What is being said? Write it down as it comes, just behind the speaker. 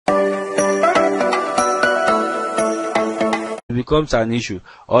becomes an issue.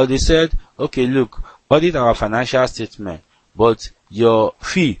 Or they said, okay, look, audit our financial statement, but your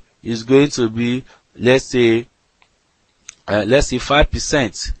fee is going to be, let's say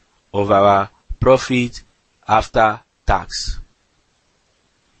 5% of our profit after tax.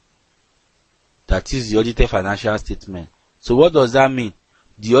 That is the audited financial statement. So what does that mean?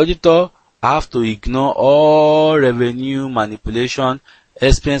 The auditor have to ignore all revenue manipulation,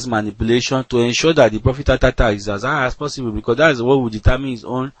 expense manipulation, to ensure that the profit after tax is as high as possible, because that is what will determine his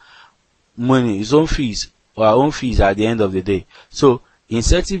own money, his own fees, or our own fees at the end of the day. So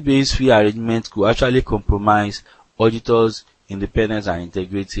incentive-based fee arrangement could actually compromise auditors' independence and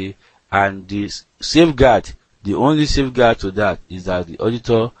integrity, and this safeguard, the only safeguard to that is that the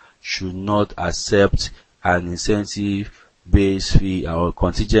auditor should not accept an incentive-based fee or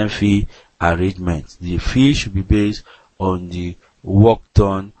contingent fee arrangement. The fee should be based on the work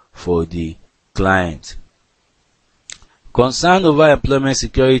done for the client. Concern over employment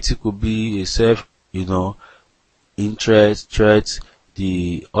security could be a interest threat.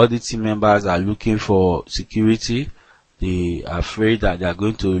 The auditing members are looking for security. They are afraid that they are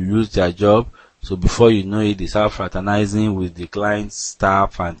going to lose their job. So before you know it, they start fraternizing with the client's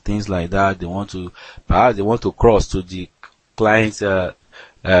staff and things like that. Perhaps they want to cross to the client's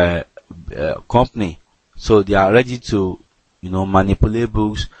company. So they are ready to, manipulate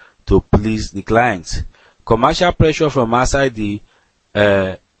books to please the clients. Commercial pressure from outside the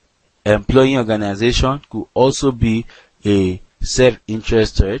employing organization could also be a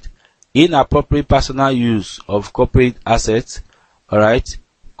self-interest threat. Inappropriate personal use of corporate assets,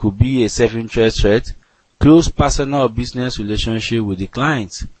 could be a self-interest threat. Close personal or business relationship with the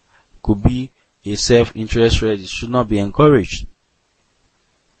client could be a self-interest threat. It should not be encouraged.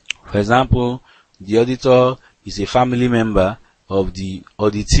 For example, the auditor is a family member of the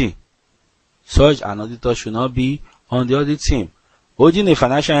auditee. Such an auditor should not be on the audit team. Holding a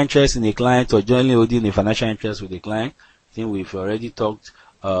financial interest in a client or jointly holding a financial interest with a client, I think we've already talked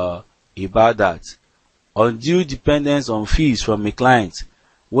about that. Undue dependence on fees from a client.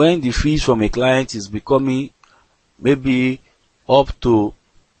 When the fees from a client is becoming maybe up to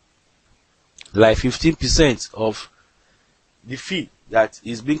like 15% of the fee that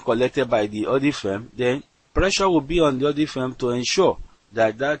is being collected by the audit firm, then pressure will be on the audit firm to ensure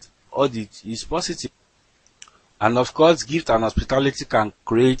that that audit is positive. And of course, gift and hospitality can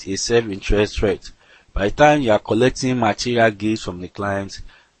create a self-interest threat. By the time you are collecting material gifts from the client,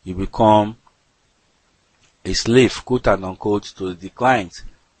 you become a slave, quote and unquote, to the client.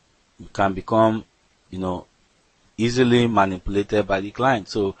 You can become, easily manipulated by the client.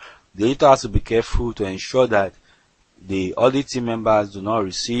 So the auditor has to be careful to ensure that the audit team members do not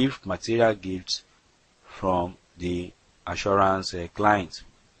receive material gifts from the assurance client.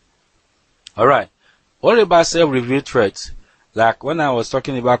 Alright, what about self-review threats? Like when I was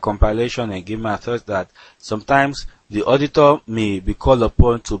talking about compilation engagement, I thought that sometimes the auditor may be called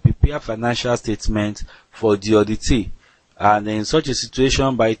upon to prepare financial statements for the auditee. And in such a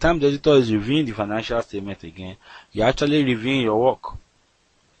situation, by the time the auditor is reviewing the financial statement again, you're actually reviewing your work.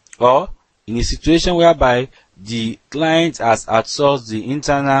 Or in a situation whereby the client has outsourced the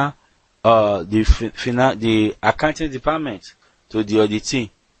internal, the accounting department to the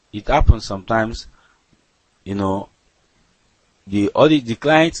auditee. It happens sometimes, the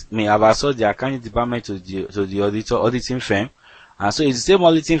client may have outsourced the accounting department to the auditing firm, and so it's the same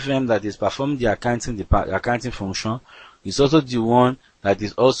auditing firm that is performing the accounting function. It's also the one that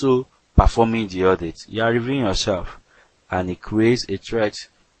is also performing the audit. You are reviewing yourself, and it creates a threat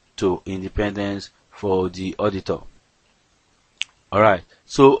to independence for the auditor. Alright,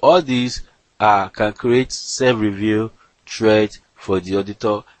 so all these can create self-review threat for the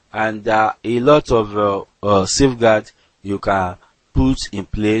auditor, and there are a lot of safeguards you can put in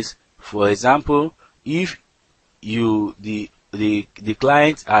place. For example, if the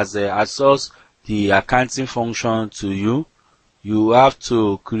client has outsourced the accounting function to you, you have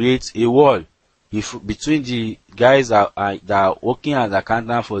to create a wall between the guys that are working as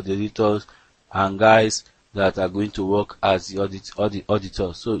accountants for the auditors and guys that are going to work as the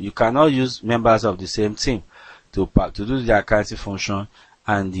auditors. So you cannot use members of the same team to do the accounting function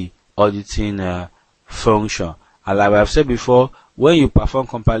and the auditing function. And like I've said before, when you perform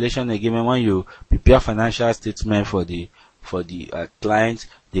compilation agreement, when you prepare financial statement for the client,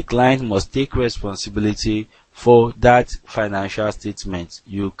 the client must take responsibility for that financial statement.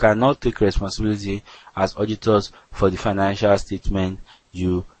 You cannot take responsibility as auditors for the financial statement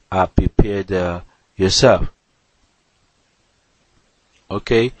you are prepared yourself.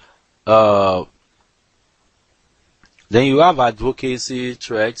 Okay. Then you have advocacy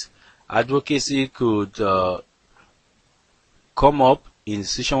threats. Advocacy could come up in a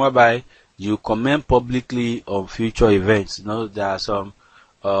situation whereby you comment publicly on future events. You know, there are some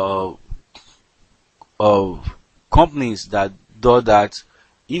uh, of companies that do that.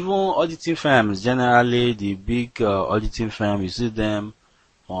 Even auditing firms, generally the big auditing firms, you see them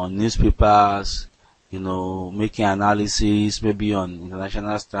on newspapers, you know, making analysis, maybe on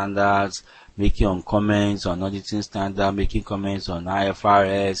international standards, making on comments on auditing standard, making comments on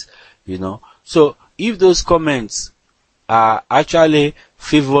IFRS, you know. So if those comments are actually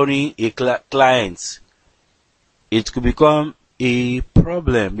favoring a client, it could become a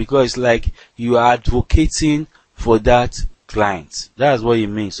problem, because it's like you are advocating for that client. That's what it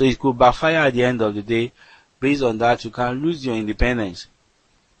means. So it could backfire at the end of the day. Based on that, you can lose your independence.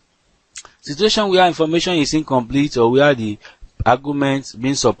 Situation where information is incomplete or where the argument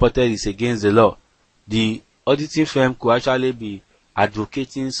being supported is against the law, the auditing firm could actually be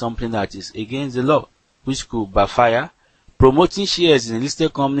advocating something that is against the law, which could backfire. Promoting shares in a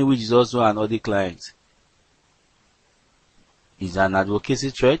listed company which is also an audit client is an advocacy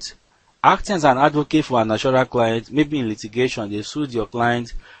threat. Acting as an advocate for an assured client, maybe in litigation, they sued your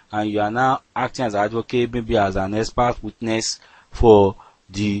client and you are now acting as an advocate, maybe as an expert witness for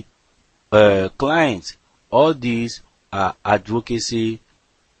the client. All these are advocacy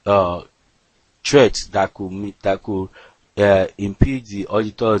threats that could impede the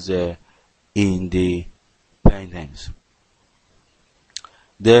auditors independence.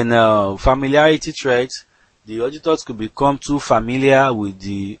 Then familiarity threats. The auditors could become too familiar with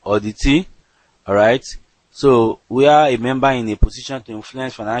the auditee. Alright. So we are a member in a position to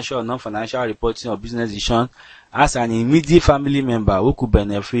influence financial or non-financial reporting or business decision as an immediate family member who could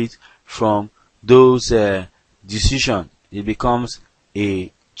benefit from those decisions. It becomes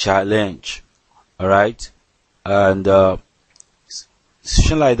a challenge. Alright. And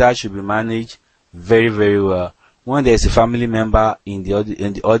situation like that should be managed very, very well. When there is a family member in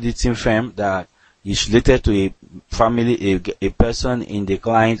the auditing firm that is related to a family, a person in the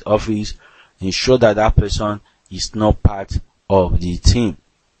client office, ensure that that person is not part of the team.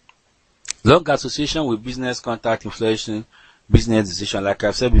 Long association with business contact influencing business decision. Like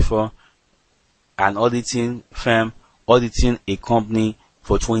I've said before, an auditing firm auditing a company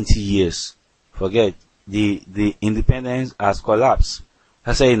for 20 years. Forget, the independence has collapsed.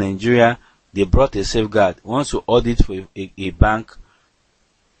 That's why in Nigeria, they brought a safeguard. Once you audit for a bank,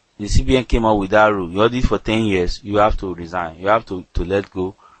 the CBN came out with that rule. You audit for 10 years, you have to resign. You have to let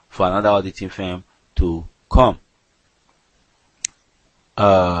go for another auditing firm to come.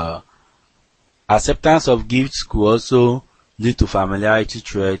 Acceptance of gifts could also lead to familiarity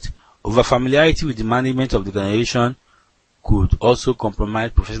threat. Over familiarity with the management of the organization could also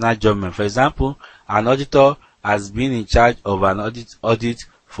compromise professional judgment. For example, an auditor has been in charge of an audit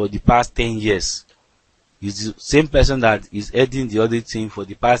for the past 10 years. It's the same person that is heading the audit team for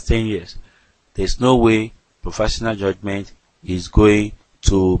the past 10 years. There's no way professional judgment is going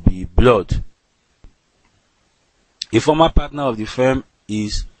to be blurred. A former partner of the firm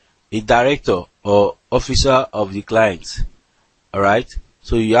is a director or officer of the client. Alright?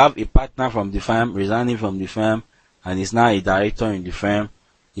 So you have a partner from the firm resigning from the firm and is now a director in the firm.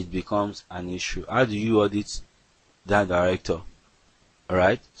 It becomes an issue. How do you audit that director?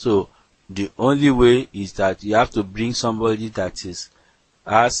 Alright? So the only way is that you have to bring somebody that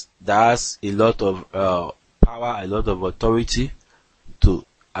has a lot of power, a lot of authority to,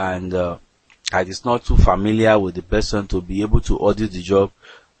 and that is not too familiar with the person to be able to audit the job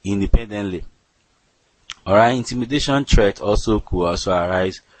independently. Alright, intimidation threat also could also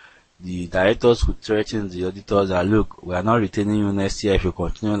arise. The directors could threaten the auditors that, look, we are not retaining you next year if you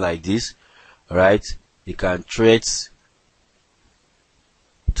continue like this. Alright, they can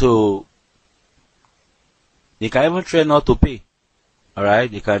they can even threaten not to pay.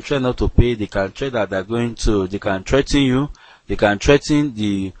 Alright, they can threaten not to pay, they can threaten that they can threaten you, they can threaten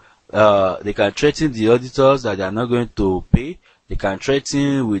the auditors that they are not going to pay, they can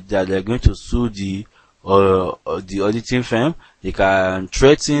threaten that they are going to sue the auditing firm, they can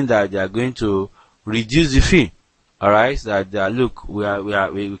threaten that they are going to reduce the fee. Alright, that look,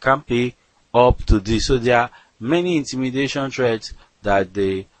 we can't pay up to this. So there are many intimidation threats that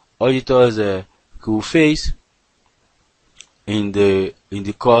the auditors could face in the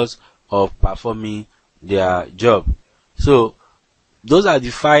course of performing their job. So those are the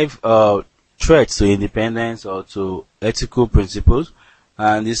 5 threats to independence or to ethical principles.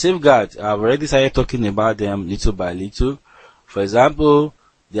 And the safeguards, I've already started talking about them little by little. For example,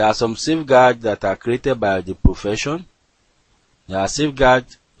 there are some safeguards that are created by the profession. There are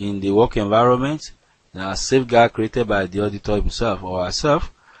safeguards in the work environment. There are safeguards created by the auditor himself or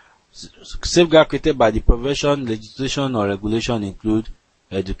herself. Safeguard created by the provision, legislation, or regulation include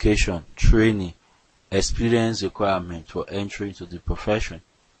education, training, experience requirement for entry into the profession.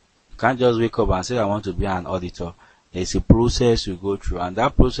 You can't just wake up and say, I want to be an auditor. There's a process you go through, and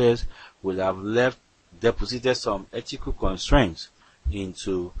that process will have deposited some ethical constraints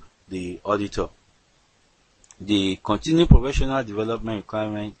into the auditor. The continuing professional development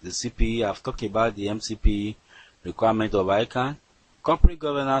requirement, the CPE, I've talked about the MCPE requirement of ICAN. Corporate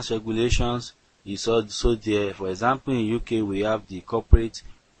governance regulations is also there. For example, in UK, we have the Corporate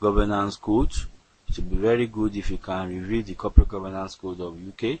Governance Code. It would be very good if you can review the Corporate Governance Code of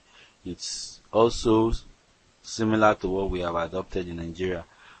UK. It's also similar to what we have adopted in Nigeria.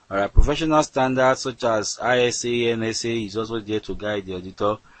 Alright, professional standards such as ISA, NSA is also there to guide the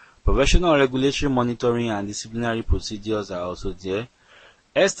auditor. Professional regulatory monitoring and disciplinary procedures are also there.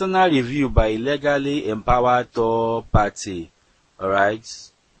 External review by a legally empowered third party.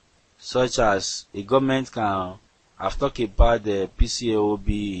 Alright, such as a government can. I've talked about the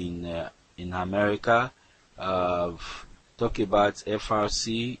PCAOB in America. I've talked about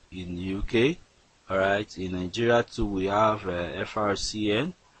FRC in the UK. Alright, in Nigeria too we have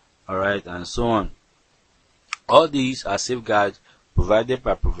FRCN. Alright, and so on. All these are safeguards provided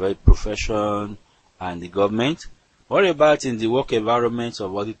by profession and the government. What about in the work environment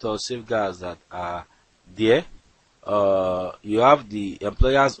of auditors? Safeguards that are there. You have the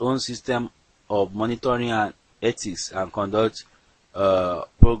employer's own system of monitoring and ethics and conduct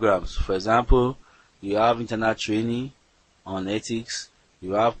programs. For example, you have internal training on ethics.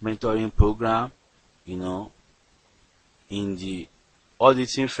 You have mentoring program, in the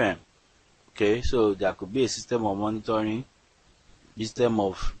auditing firm. Okay, so there could be a system of monitoring, system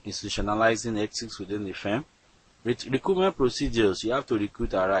of institutionalizing ethics within the firm. Recruitment procedures, you have to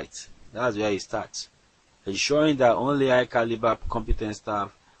recruit right. That's where it starts. Ensuring that only high caliber competent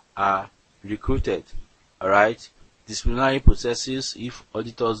staff are recruited. Alright. Disciplinary processes if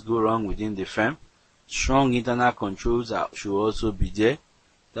auditors go wrong within the firm. Strong internal controls should also be there.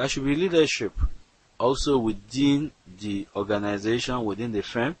 There should be leadership also within the organization, within the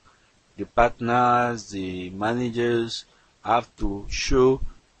firm. The partners, the managers have to show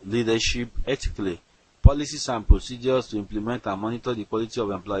leadership ethically. Policies and procedures to implement and monitor the quality of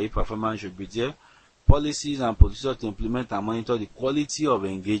employee performance should be there. Policies and procedures to implement and monitor the quality of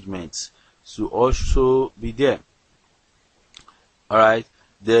engagement should also be there. Alright,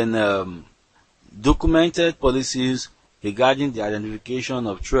 then documented policies regarding the identification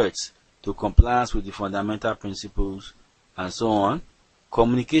of threats to compliance with the fundamental principles and so on.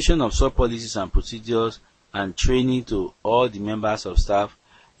 Communication of such policies and procedures and training to all the members of staff.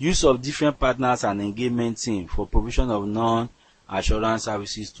 Use of different partners and engagement team for provision of non-assurance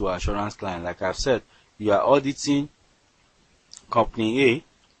services to assurance clients. Like I've said, you are auditing company A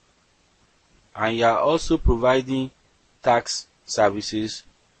and you are also providing tax services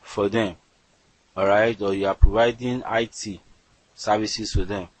for them. Alright, or you are providing IT services for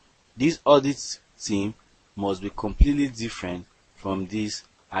them. This audit team must be completely different from this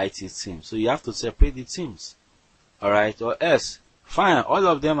IT team. So you have to separate the teams. Alright, or else, fine, all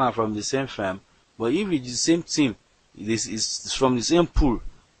of them are from the same firm, but if it's the same team, this is from the same pool,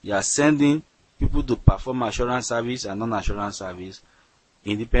 you are sending people to perform assurance service and non-assurance service,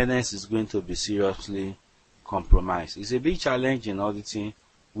 independence is going to be seriously compromised. It's a big challenge in auditing,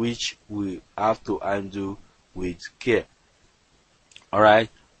 which we have to handle with care. Alright,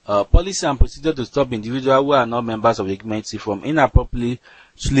 policy and procedure to stop individuals who are not members of the committee from inappropriately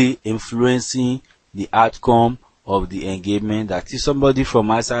influencing the outcome of the engagement. That is, somebody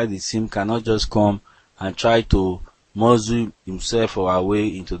from outside the team cannot just come and try to muzzle himself or her way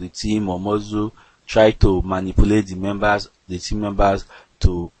into the team, or try to manipulate the team members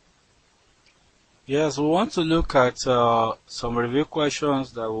to. Yes, we want to look at some review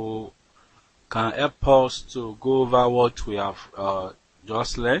questions that can help us to go over what we have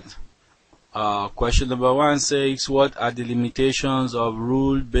just learned. Question number 1 says, what are the limitations of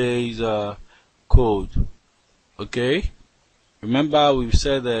rule-based code? Okay, remember we've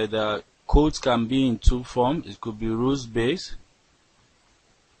said that the codes can be in two forms. It could be rules-based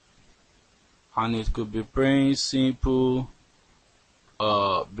and it could be plain simple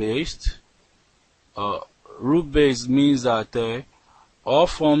based. Rule-based means that all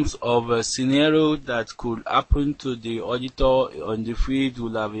forms of a scenario that could happen to the auditor on the field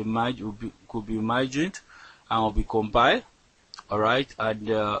will have could be imagined and will be compiled. Alright,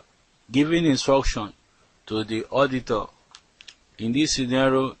 and giving instruction to the auditor. In this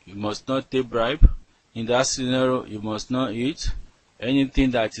scenario, you must not take bribe. In that scenario, you must not eat. Anything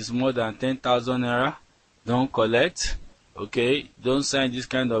that is more than 10,000 naira, don't collect. Okay, don't sign this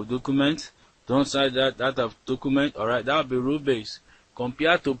kind of document, don't sign that of document. All right, that will be rule based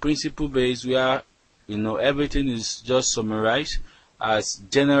compared to principle based, where everything is just summarized as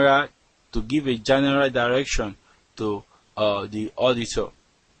general, to give a general direction to the auditor.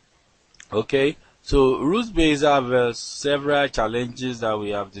 Okay, so rules based have several challenges that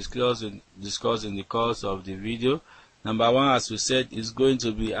we have discussed in the course of the video. Number one, as we said, is going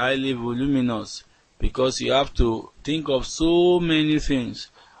to be highly voluminous, because you have to think of so many things.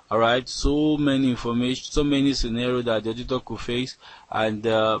 All right, so many information, so many scenarios that the auditor could face, and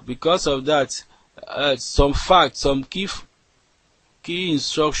because of that, some facts, some key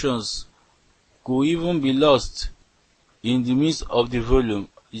instructions could even be lost in the midst of the volume.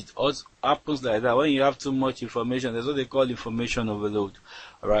 It also happens like that when you have too much information. That's what they call information overload.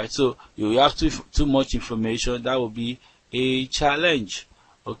 All right, so you have too much information. That will be a challenge.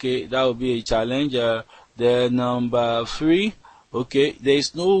 Okay, that will be a challenge. Then number 3. Okay, there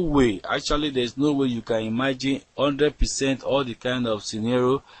is no way. Actually, there is no way you can imagine 100% all the kind of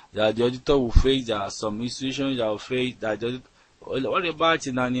scenario that the auditor will face. There are some institutions that will face that the auditor. What about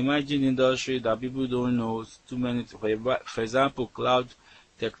in an emerging industry that people don't know too many? For example, cloud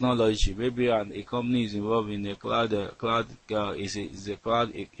technology. Maybe a company is involved in a cloud is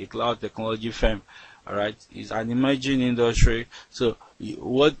a cloud technology firm. All right, it's an emerging industry. So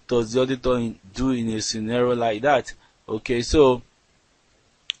what does the auditor do in a scenario like that? Okay, so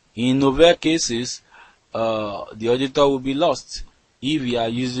in novel cases, the auditor will be lost if we are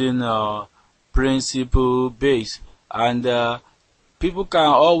using principle based, and people can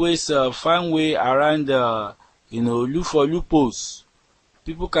always find way around, look for loopholes.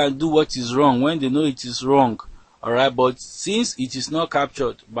 People can do what is wrong when they know it is wrong. All right, but since it is not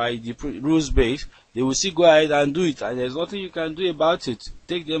captured by the rules base, they will still go ahead and do it, and there's nothing you can do about it.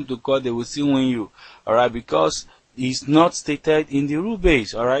 Take them to court, they will still win you. All right, because it's not stated in the rule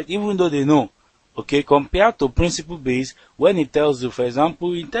base. All right, even though they know. Okay, compared to principle base, when it tells you, for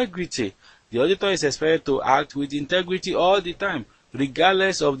example, integrity, the auditor is expected to act with integrity all the time,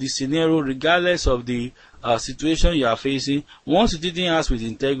 regardless of the scenario, regardless of the situation you are facing. Once you didn't act with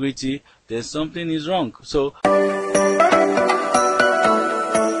integrity, then something is wrong. So